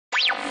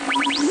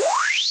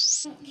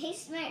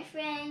Smartt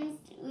friends,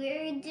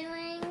 we're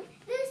doing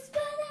this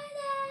weather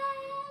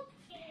lab.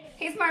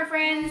 Hey Smartt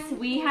friends,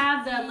 we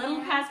have the Little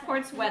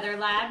Passports weather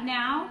lab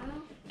now,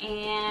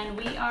 and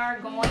we are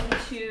going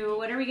to,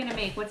 what are we gonna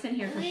make? What's in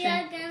here, Christian? We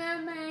are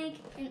gonna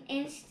make an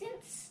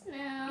instant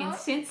snow.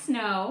 Instant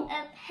snow.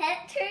 A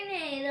pet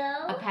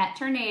tornado. A pet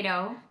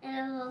tornado.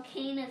 And a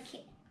volcano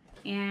kit.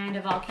 And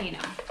a volcano.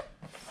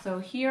 So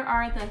here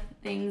are the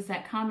things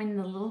that come in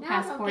the Little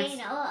Passports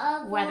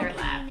weather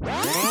lab.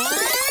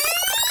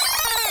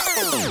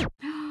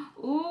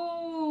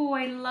 Ooh,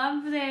 I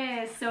love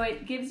this. So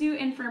it gives you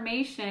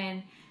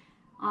information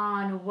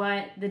on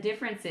what the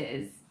difference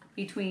is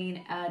between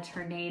a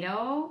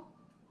tornado,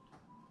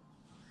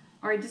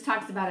 or it just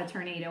talks about a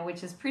tornado,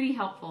 which is pretty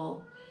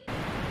helpful.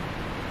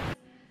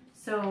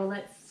 So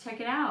let's check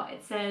it out.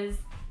 It says,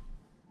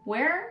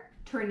 where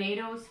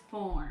tornadoes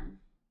form.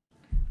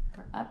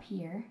 We're up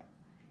here,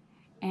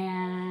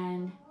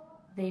 and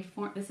they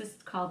form, this is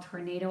called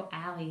Tornado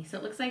Alley. So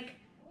it looks like,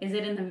 is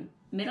it in the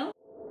middle?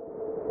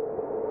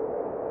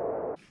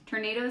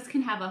 Tornadoes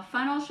can have a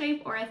funnel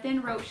shape or a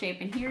thin rope shape,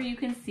 and here you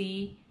can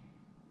see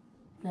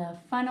the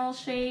funnel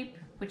shape,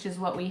 which is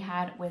what we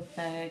had with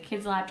the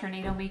Kids Lab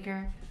Tornado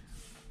Maker,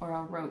 or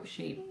a rope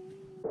shape.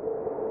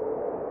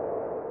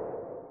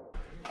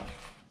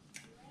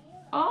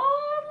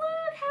 Oh,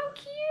 look how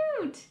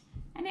cute!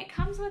 And it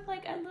comes with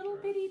like a little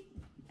bitty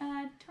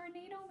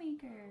tornado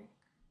maker.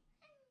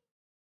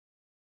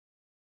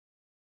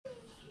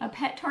 A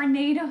pet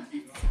tornado,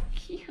 that's so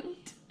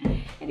cute.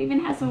 It even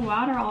has some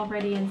water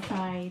already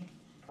inside.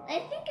 I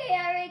think I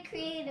already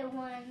created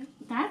one.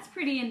 That's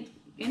pretty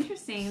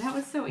interesting. That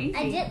was so easy.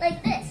 I did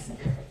like this.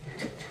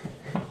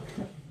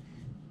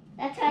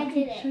 That's how I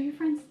did it. Show your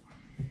friends.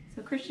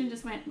 So Christian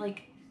just went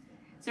like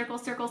circle,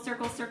 circle,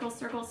 circle, circle,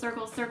 circle,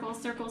 circle, circle,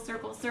 circle,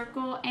 circle,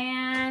 circle,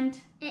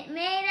 and it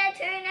made a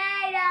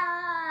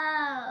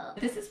tornado.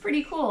 This is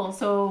pretty cool.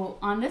 So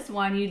on this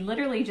one, you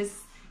literally just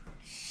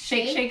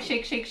shake, shake,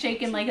 shake, shake,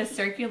 shake in like a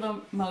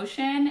circular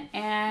motion,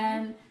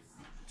 and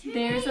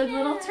there's a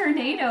little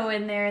tornado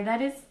in there.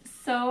 That is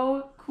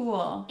so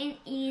cool. And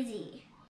easy.